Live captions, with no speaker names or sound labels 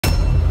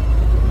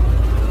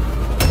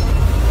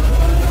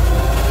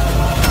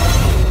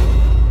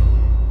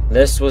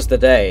This was the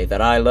day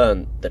that I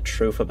learned the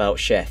truth about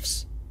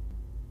chefs.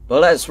 But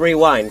let's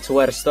rewind to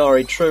where the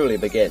story truly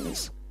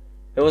begins.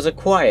 It was a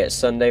quiet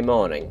Sunday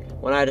morning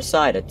when I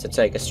decided to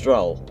take a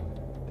stroll.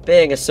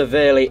 Being a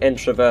severely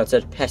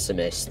introverted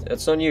pessimist,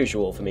 it's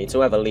unusual for me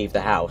to ever leave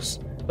the house,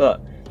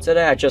 but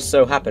today I just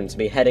so happened to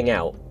be heading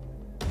out.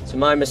 To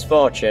my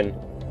misfortune,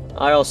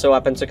 I also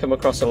happened to come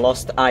across a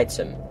lost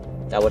item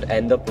that would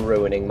end up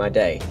ruining my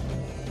day.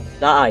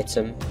 That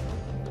item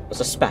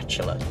was a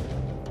spatula.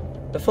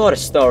 Before the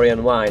story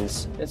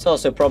unwinds, it's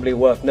also probably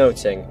worth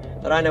noting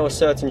that I know a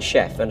certain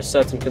chef and a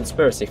certain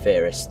conspiracy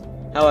theorist.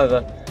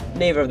 However,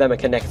 neither of them are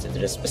connected to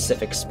this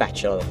specific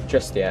spatula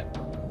just yet.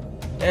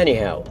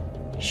 Anyhow,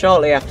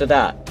 shortly after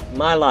that,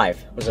 my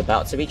life was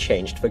about to be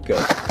changed for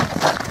good.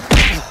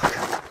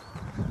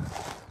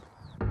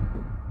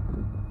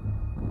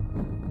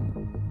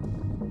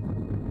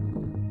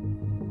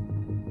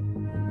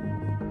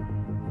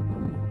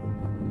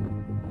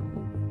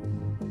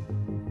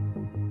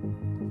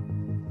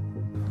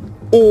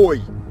 Oi!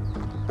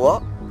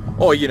 What?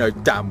 Oh, you know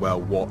damn well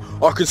what.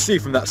 I can see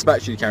from that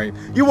spatula you're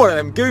carrying. You're one of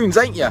them goons,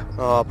 ain't you?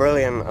 Oh,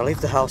 brilliant. I leave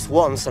the house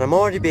once and I'm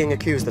already being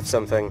accused of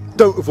something.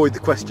 Don't avoid the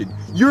question.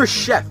 You're a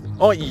chef,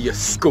 aren't you, you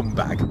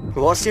scumbag?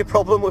 What's your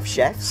problem with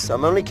chefs?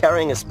 I'm only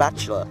carrying a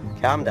spatula.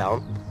 Calm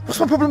down. What's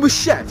my problem with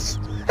chefs?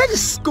 They're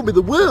just scum of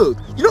the world.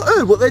 You not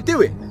heard what they're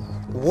doing?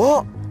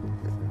 What?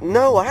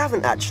 No, I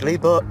haven't actually,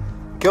 but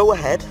go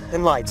ahead,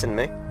 enlighten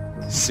me.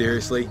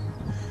 Seriously?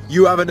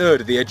 You haven't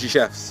heard of the edgy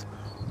chefs?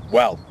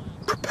 Well,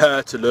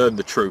 prepare to learn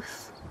the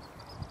truth.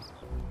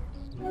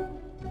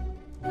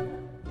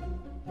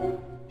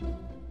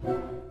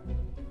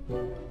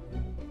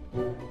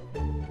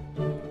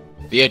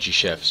 The edgy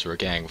chefs are a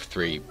gang of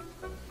three,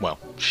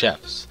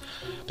 chefs.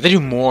 But they do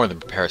more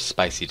than prepare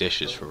spicy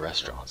dishes for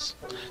restaurants.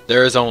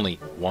 There is only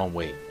one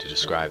way to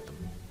describe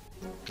them.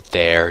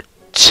 They're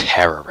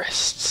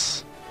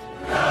terrorists.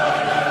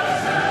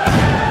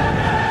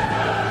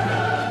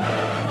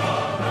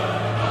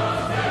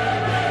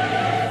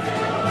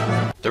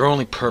 Their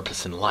only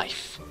purpose in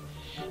life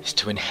is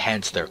to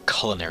enhance their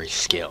culinary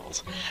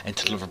skills and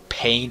to deliver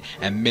pain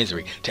and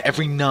misery to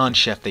every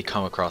non-chef they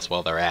come across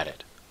while they're at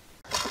it.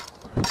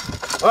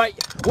 Right,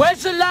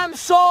 where's the lamb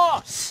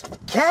sauce?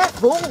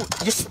 Careful!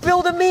 You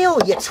spilled a meal,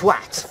 you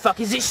twat! Fuck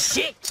is this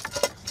shit?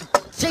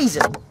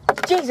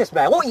 Jesus,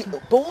 man, what you...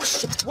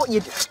 bullshit, what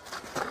you...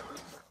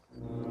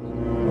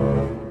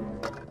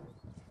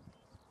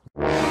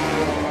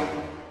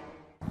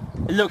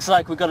 It looks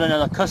like we got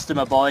another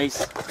customer,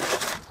 boys.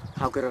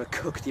 How good of a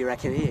cook do you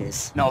reckon he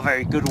is? Not a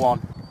very good one.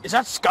 Is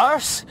that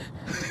scarce?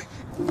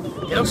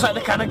 He looks like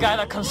the kind of guy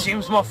that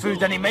consumes more food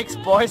than he makes,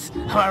 boys.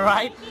 Am I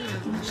right?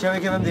 Shall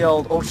we give him the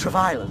old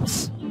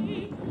ultra-violence?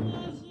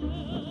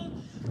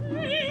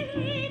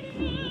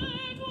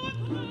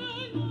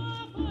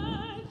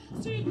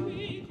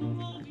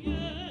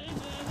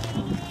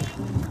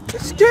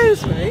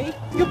 Excuse me?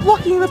 You're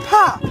blocking the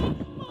path!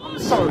 I'm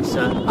sorry,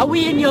 sir. Are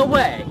we in your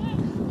way?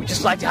 We'd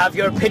just like to have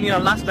your opinion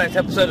on last night's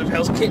episode of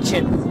Hell's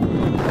Kitchen.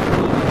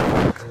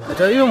 I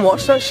don't even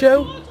watch that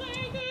show.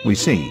 We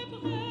see.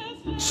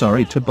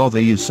 Sorry to bother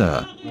you,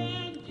 sir.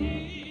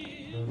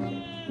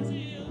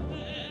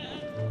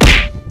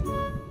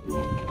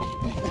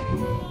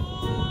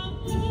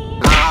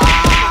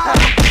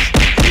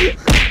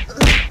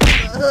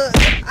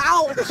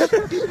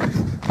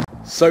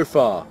 So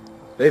far,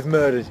 they've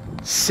murdered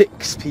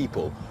 6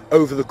 people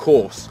over the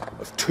course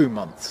of 2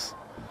 months.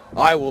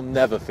 I will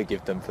never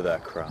forgive them for their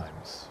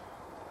crimes.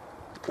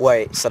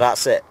 Wait, so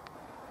that's it?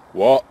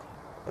 What?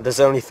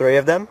 There's only 3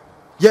 of them?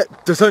 Yeah,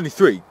 there's only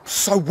 3.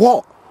 So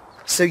what?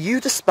 So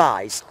you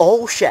despise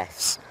all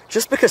chefs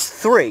just because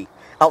 3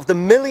 out of the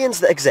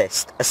millions that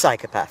exist are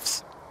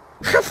psychopaths?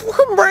 I'm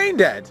fucking brain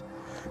dead.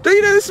 Don't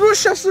you know this is what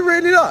chefs are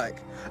really like?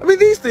 I mean,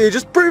 these 3 are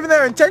just proving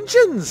their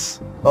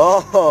intentions.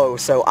 Oh,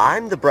 so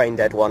I'm the brain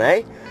dead one,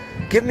 eh?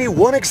 Give me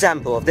one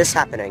example of this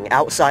happening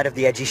outside of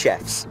the edgy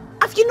chefs.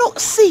 Have you not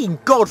seen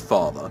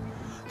Godfather?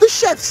 The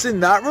chefs in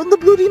that run the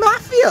bloody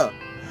mafia.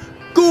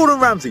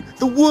 Gordon Ramsay,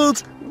 the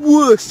world's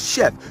worst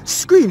chef,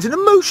 screams and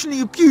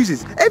emotionally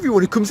abuses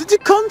everyone who comes into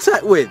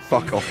contact with.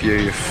 Fuck off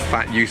you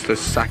fat useless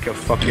sack of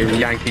fucking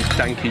Yankee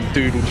danky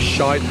doodle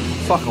shite.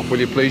 Fuck off will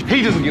you please?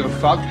 He doesn't give a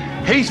fuck.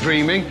 He's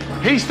dreaming.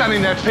 He's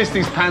standing there pissing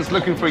his pants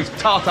looking for his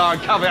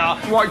tartar, caviar,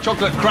 white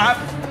chocolate crap.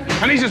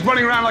 And he's just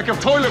running around like a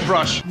toilet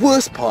brush.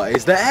 Worst part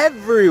is that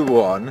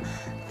everyone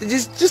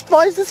just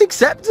finds this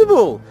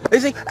acceptable. They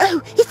say,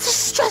 oh, it's a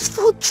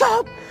stressful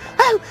job.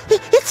 Oh,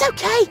 it's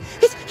okay.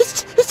 It's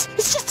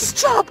just his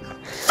job.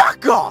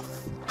 Fuck off!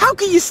 How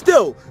can you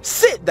still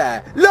sit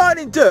there, lying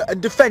in dirt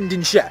and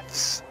defending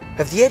chefs?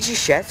 Have the edgy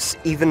chefs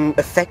even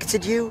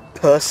affected you,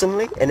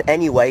 personally, in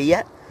any way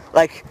yet?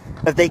 Like,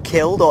 have they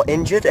killed or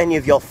injured any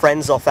of your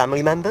friends or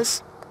family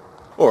members?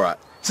 Alright,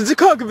 since I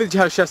can't convince you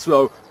how chefs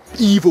are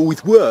evil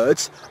with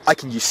words, I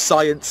can use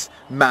science,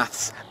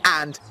 maths,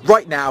 and,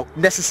 right now,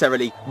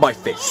 necessarily, my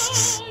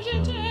fists.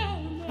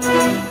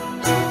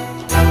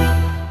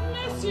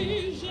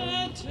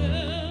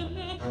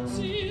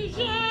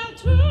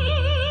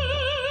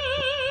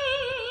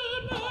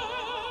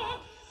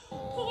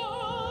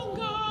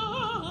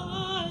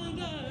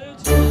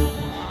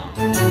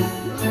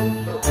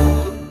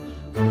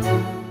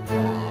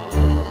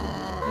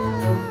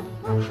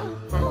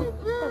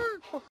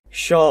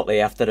 Shortly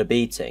after the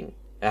beating,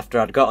 after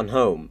I'd gotten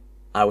home,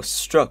 I was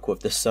struck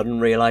with the sudden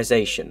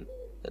realization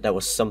that there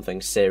was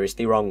something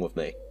seriously wrong with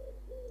me.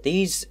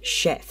 These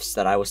chefs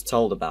that I was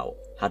told about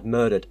had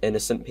murdered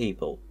innocent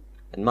people,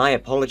 and my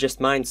apologist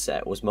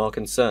mindset was more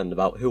concerned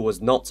about who was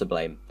not to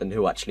blame than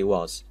who actually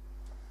was.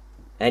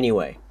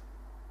 Anyway,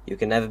 you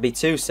can never be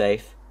too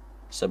safe,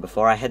 so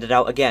before I headed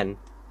out again,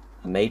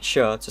 I made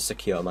sure to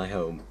secure my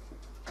home.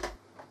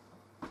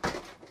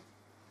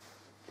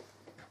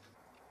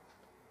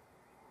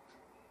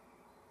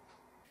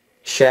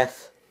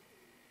 Chef,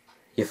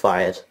 you're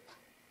fired.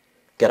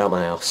 Get out of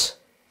my house.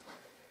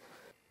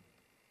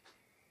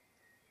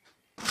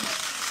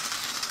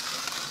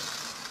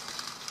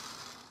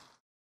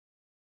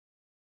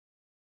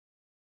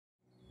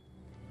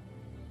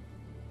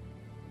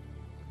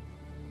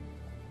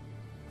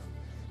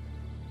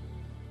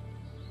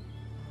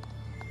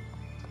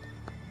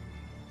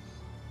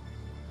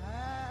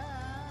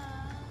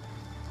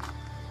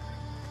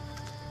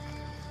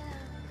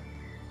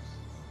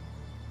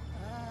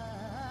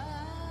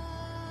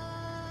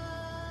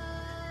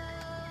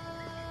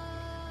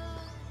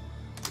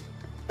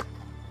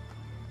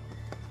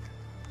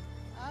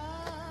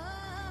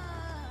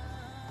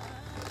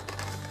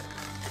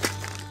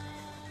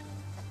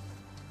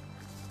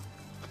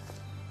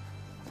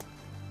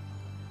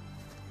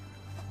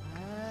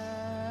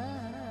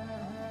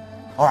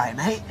 Alright,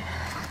 mate.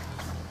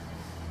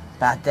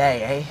 Bad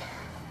day, eh?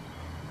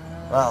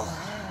 Well,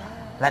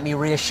 let me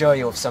reassure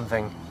you of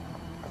something.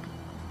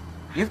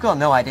 You've got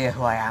no idea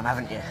who I am,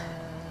 haven't you?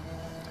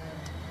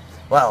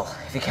 Well,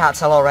 if you can't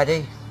tell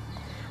already,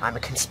 I'm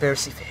a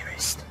conspiracy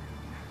theorist.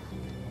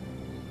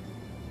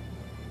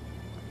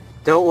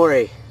 Don't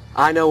worry,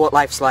 I know what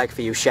life's like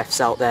for you chefs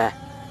out there.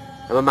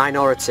 I'm a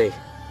minority,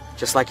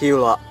 just like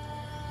you lot.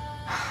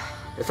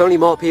 If only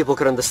more people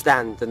could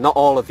understand that not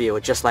all of you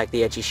are just like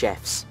the edgy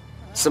chefs.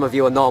 Some of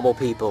you are normal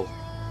people.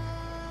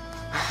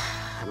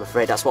 I'm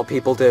afraid that's what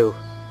people do.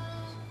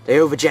 They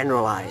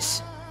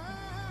overgeneralize.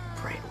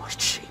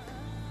 Brainwashed sheep.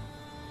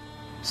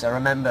 So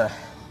remember,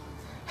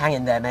 hang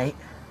in there, mate.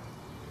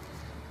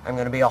 I'm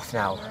gonna be off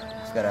now.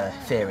 I've got a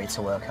theory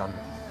to work on.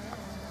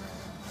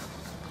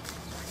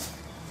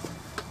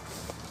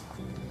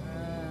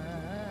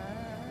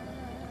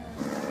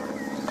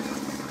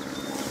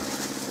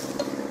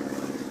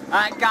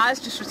 Alright guys,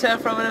 just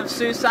returned from another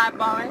suicide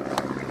bombing.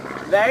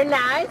 Very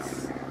nice.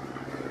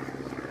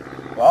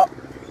 What?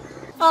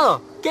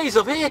 Oh, gaze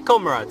up here,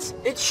 comrades.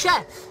 It's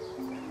Chef.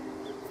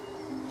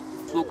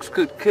 Looks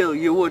could kill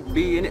you would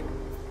be in it.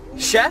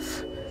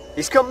 Chef?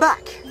 He's come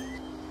back.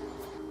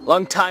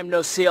 Long time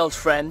no see, old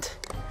friend.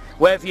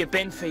 Where have you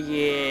been for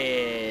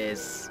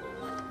years?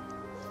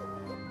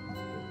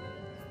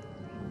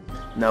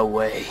 No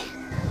way.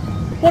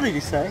 What did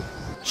you say?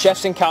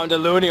 Chef's encountered a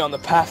loony on the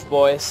path,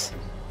 boys.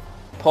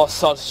 Poor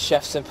sod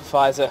Chef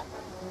sympathizer.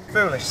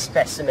 Foolish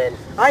specimen.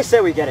 I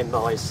say we get him,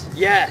 boys.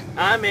 Yeah,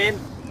 I'm in.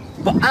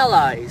 But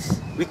allies,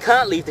 we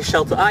can't leave the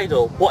shelter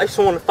idle. What if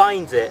someone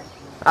finds it?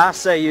 I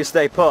say you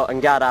stay put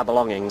and guard our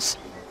belongings.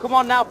 Come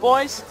on now,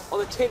 boys, or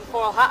the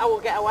tinfoil hatter will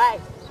get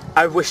away.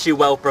 I wish you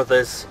well,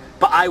 brothers,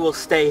 but I will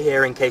stay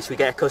here in case we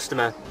get a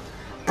customer.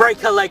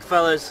 Break a leg,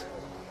 fellas.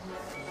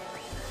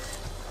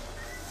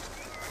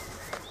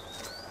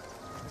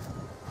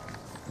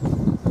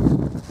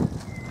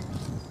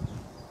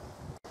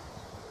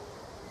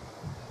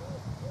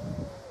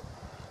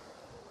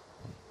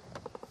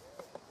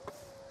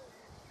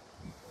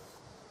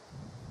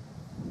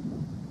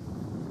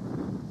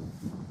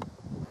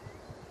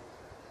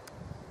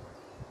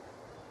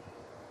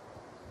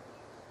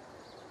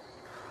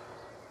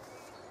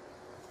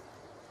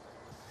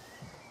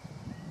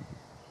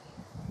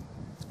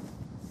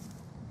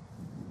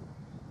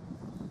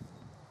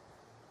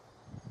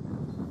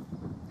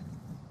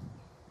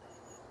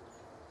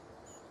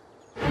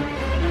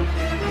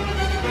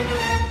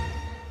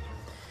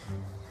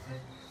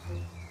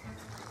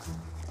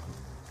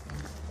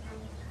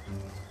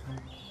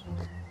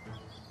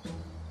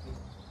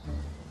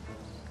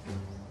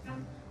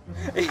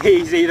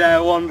 Easy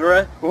there,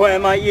 wanderer. Where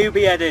might you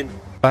be heading?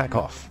 Back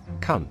off,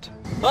 cunt.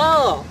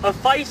 Oh, a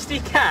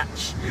feisty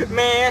catch.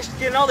 May I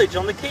ask your knowledge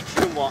on the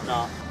kitchen and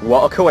whatnot?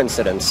 What a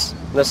coincidence.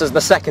 This is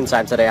the second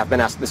time today I've been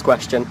asked this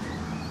question.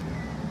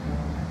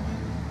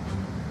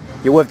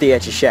 You're with the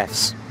edgy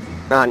chefs,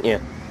 aren't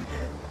you?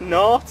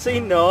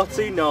 Naughty,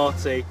 naughty,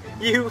 naughty.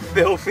 You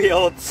filthy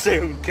old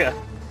soonker.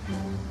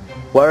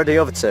 Where are the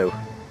other two?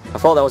 I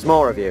thought there was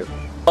more of you.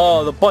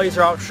 Oh, the boys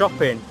are out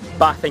shopping.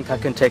 But I think I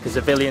can take a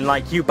civilian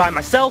like you by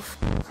myself.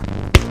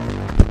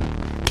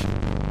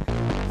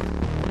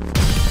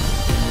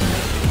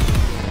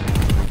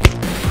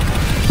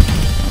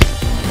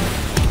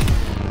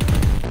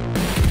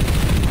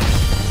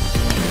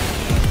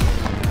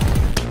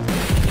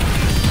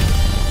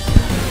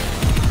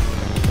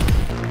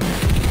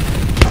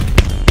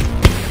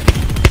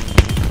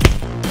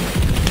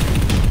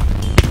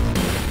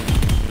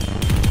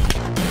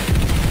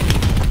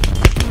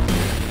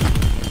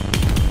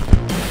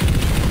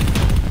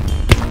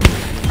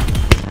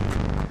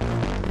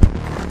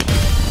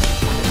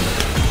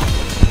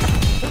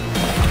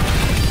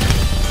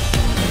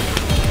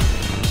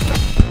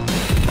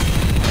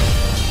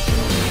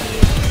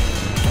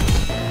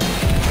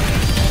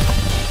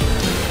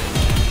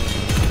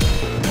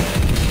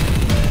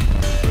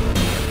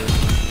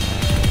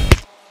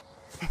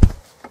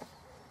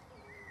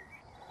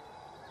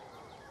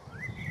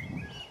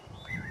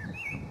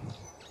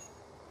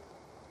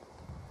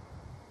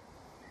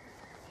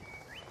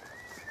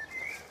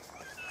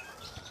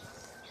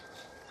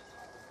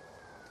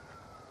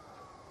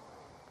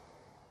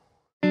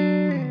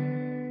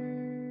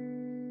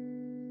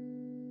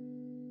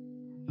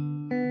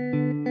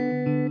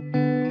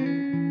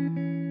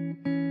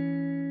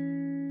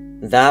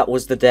 that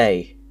was the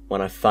day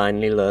when I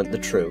finally learnt the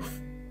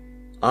truth.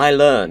 I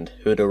learned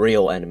who the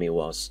real enemy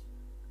was.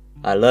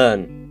 I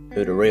learned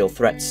who the real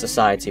threat to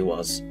society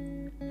was.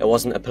 It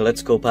wasn't a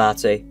political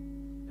party,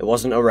 it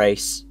wasn't a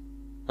race,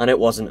 and it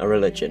wasn't a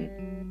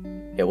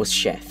religion. It was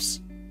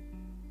chefs.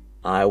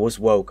 I was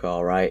woke,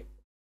 alright.